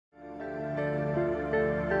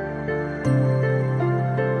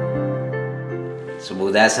සුබ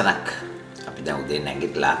උදෑසනක්. අපි දැන් උදේ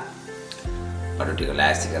නැගිටලා බඩු ටික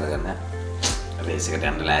ලෑස්ති කරගෙන රේස් එකට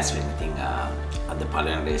යන්න ලෑස්ති වෙන්න. ඉතින් අද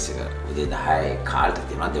පළවෙනි රේස් එක උදේ 10 කාලට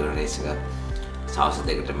තියෙනවා. දෙවෙනි රේස් එක සවස්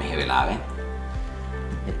 2ට මෙහෙ වෙලාවෙන්.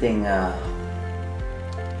 ඉතින්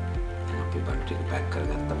අපි බඩු ටික පැක්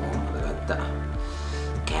කරගත්තා මොකද ගත්තා.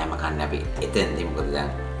 කෑම කන්න අපි එතෙන්දී මොකද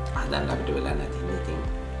දැන් හදන්න අපිට වෙලා නැති ඉන්නේ. ඉතින්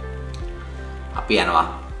අපි යනවා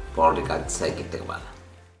පෝල් රිකාඩ් සර්කිට් එක බලන්න.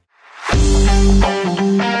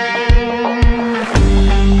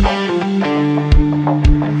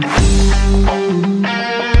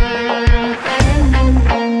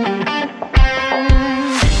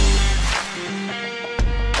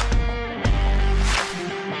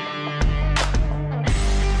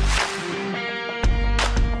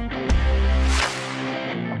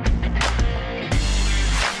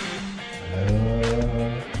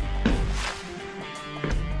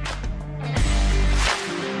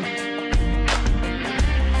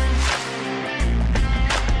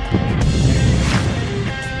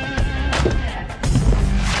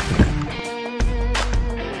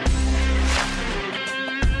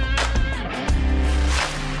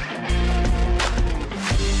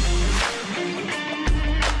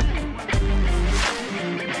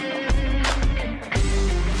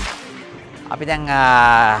 අපි දැන්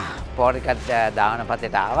පෝල් රිකාඩ් දාවන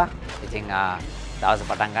පතේට ආවා. ඉතින් දවස්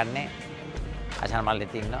පටන් ගන්නේ අෂාන්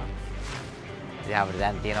මල්ලිත් ඉන්නවා. ඉතින් අපිට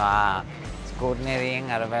දැන් තියෙනවා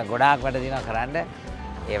ස්කූටනරියෙන් අර ගොඩාක් වැඩ දිනවා කරන්න.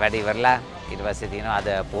 ඒ වැඩ ඉවරලා ඊට පස්සේ තියෙනවා අද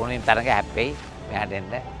පූර්ණිම තරඟ හැප්පෙයි මෙහාට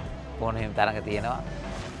එන්න. පූර්ණිම තරඟ තියෙනවා.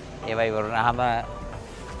 ඒවා ඉවර වුණාම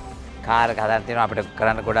කාර් එක හදන්න තියෙනවා. අපිට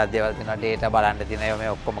කරන්න ගොඩක් දේවල් තියෙනවා. ඩේටා බලන්න තියෙනවා. ඒවා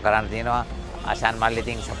මේ ඔක්කොම කරන්න තියෙනවා. අෂාන් මල්ලි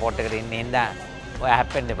ඉතින් සපෝට් එකට ඉන්නේ හින්දා ඔය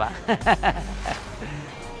හැප්පෙන්න එපා.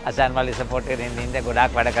 අෂාන් මල්ලි සපෝට් එකෙන් ඉඳින්න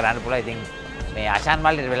ගොඩාක් වැඩ කරන්න පුළුවන්. ඉතින් මේ අෂාන්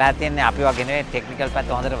මල්ලිට වෙලා තියෙන්නේ අපි වගේ නෙවෙයි ටෙක්නිකල්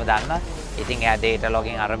පැත්ත හොඳටම දන්නවා. ඉතින් එයා ඩේටා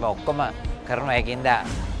ලොගින් අරම ඔක්කොම කරනවා. ඒකින්ද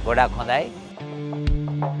ගොඩාක් හොඳයි.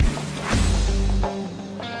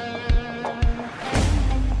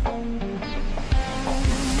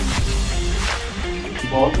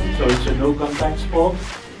 So it's a no contact sport.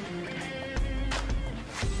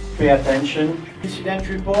 Pay attention. Incident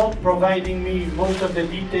report providing me most of the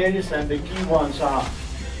details, and the key ones are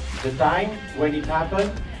the time when it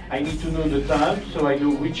happened. I need to know the time so I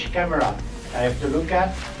know which camera I have to look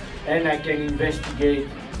at, and I can investigate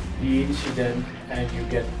the incident and you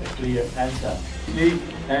get a clear answer.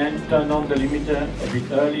 And turn on the limiter a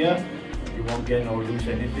bit earlier. You won't gain or lose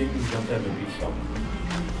anything. You don't have a big stop.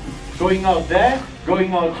 Going out there,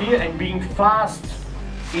 going out here, and being fast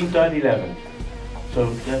in turn 11. So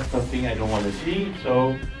that's something I don't want to see.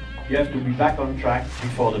 So you have to be back on track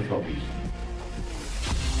before the floppies.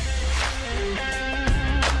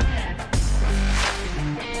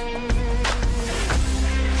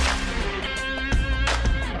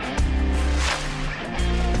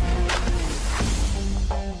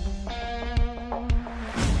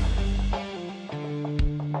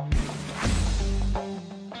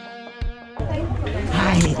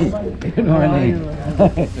 Hi. Good morning.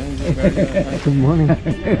 Good morning.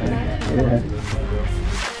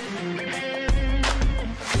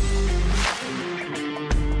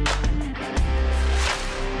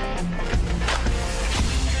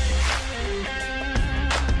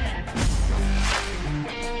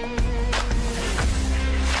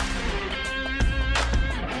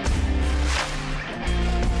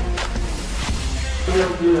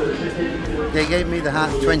 They gave me the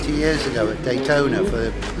hat 20 years ago at Daytona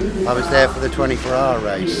I was there for the 24-hour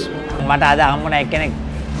race. මට අද හම්බුණා එක්කෙනෙක්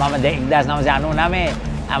මම 1999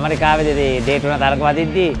 ඇමරිකාවේදී ඩේටෝනා තරඟ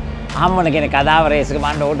වදිද්දී හම්බුණ කෙනෙක් අදාව raise එක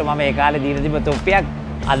මන්න උට මම ඒ කාලේ දීලා තිබ්බ තොප්පියක්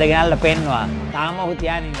අද ගෙනල්ලා පෙන්නවා. තාම ඔහු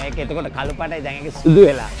තියාගෙන ඉන්නවා. ඒක එතකොට කළු පාටයි දැන් ඒක සුදු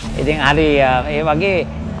වෙලා. ඉතින් හරි ඒ වගේ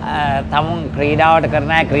තමුන් ක්‍රීඩාවට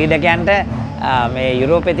කරන අය ක්‍රීඩකයන්ට මේ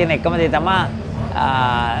යුරෝපයේ තියෙන එකම දේ තමයි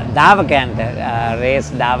ධාවකයන්ට රේස්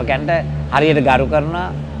ධාවකයන්ට හරියට ගරු කරනවා.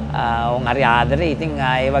 උන් හරි ආදරේ. ඉතින්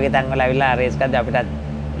ඒ වගේ තැන් වල ඇවිල්ලා රේස් කරද්දී අපිටත්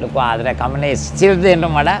ලොකු ආදරයක් කමනේ ස්ටිල් දෙන්න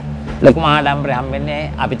වඩා ලොකු මහාඩම්බරයක් හම්බෙන්නේ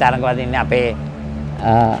අපි තරඟ වදින්නේ අපේ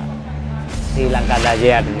ශ්‍රී ලංකා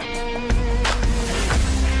දජයට.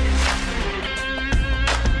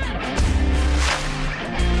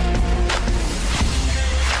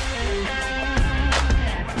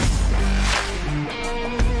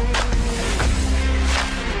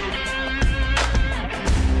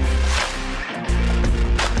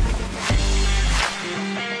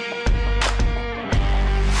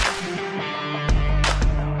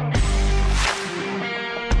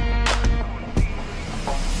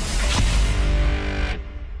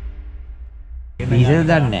 ඩීසල්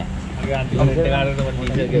දන්නේ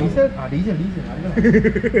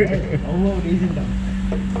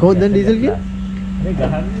කෝද දැන් ඩීසල් කිය?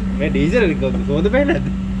 මේ ඩීසල් කොහොමද බෑනද?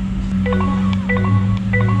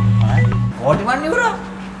 41 euro.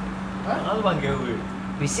 අහල් මං ගෙවුවේ.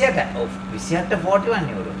 28. ඔව් 28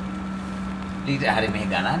 41 euro. ලීටර් හරි මේ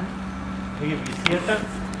ගණන්. මේක 28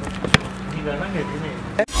 මේ ගණන් එන්නේ.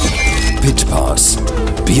 Pit Pass,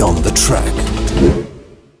 beyond the track.